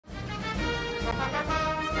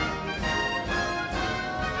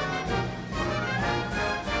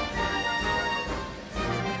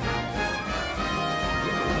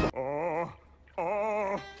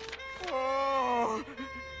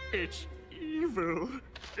It's evil.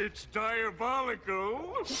 It's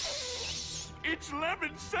diabolical. It's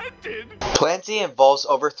lemon-scented. Plankton involves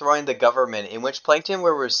overthrowing the government, in which Plankton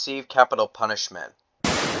will receive capital punishment.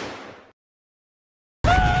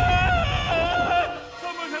 Someone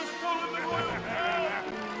has stolen the oil.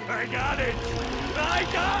 I got it. I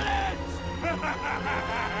got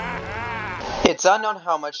it. It's unknown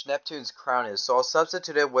how much Neptune's crown is, so I'll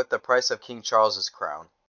substitute it with the price of King Charles's crown.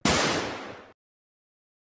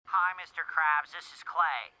 Hi, Mr. Krabs, this is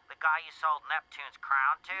Clay, the guy you sold Neptune's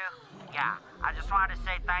crown to. Yeah, I just wanted to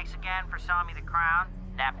say thanks again for selling me the crown,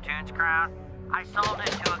 Neptune's crown. I sold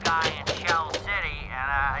it to a guy in Shell City,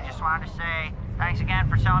 and I just wanted to say thanks again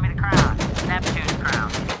for selling me the crown, Neptune's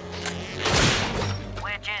crown.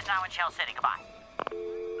 Which is now in Shell City. Goodbye.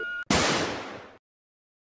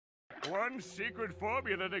 One secret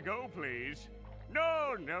formula to go, please.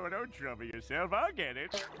 No, don't trouble yourself. I'll get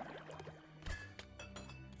it.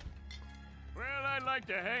 Well, I'd like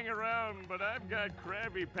to hang around, but I've got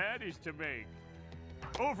Krabby Patties to make.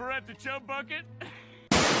 Over at the Chum Bucket?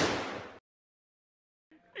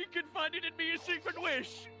 He confided in me a secret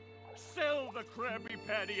wish. Sell the Krabby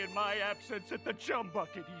Patty in my absence at the Chum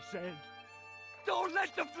Bucket, he said. Don't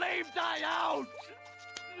let the flame die out!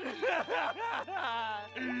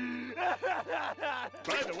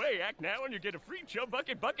 By the way, act now and you get a free Chum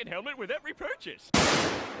Bucket helmet with every purchase.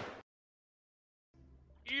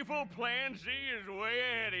 Evil Plan Z is way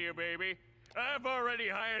ahead of you, baby. I've already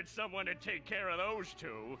hired someone to take care of those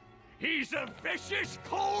two. He's a vicious,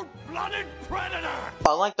 cold-blooded predator!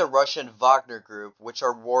 Unlike the Russian Wagner Group, which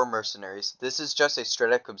are war mercenaries, this is just a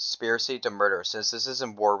straight-up conspiracy to murder, since this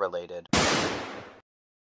isn't war-related.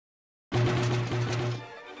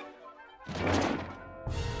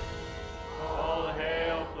 All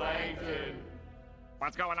hail Plankton.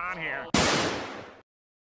 What's going on here?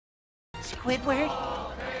 Squidward?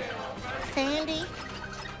 Sandy?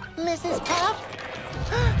 Mrs. Puff?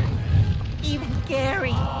 Even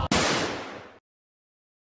Gary?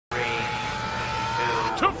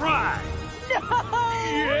 To fry! No!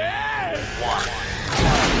 Yes!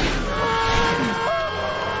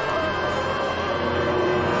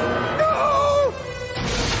 No!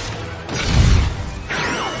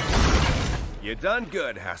 You done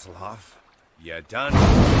good, Hasselhoff. You done.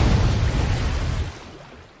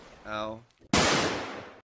 Ow.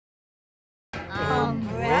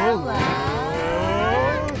 Umbrella?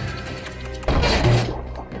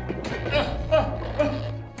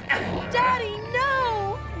 Daddy,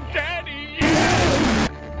 no! Daddy!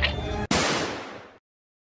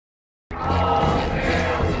 All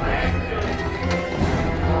hail Plankton!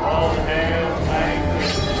 All hail Plankton!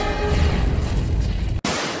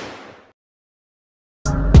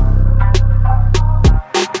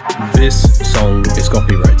 This song is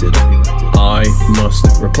copyrighted. I must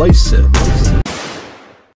replace it.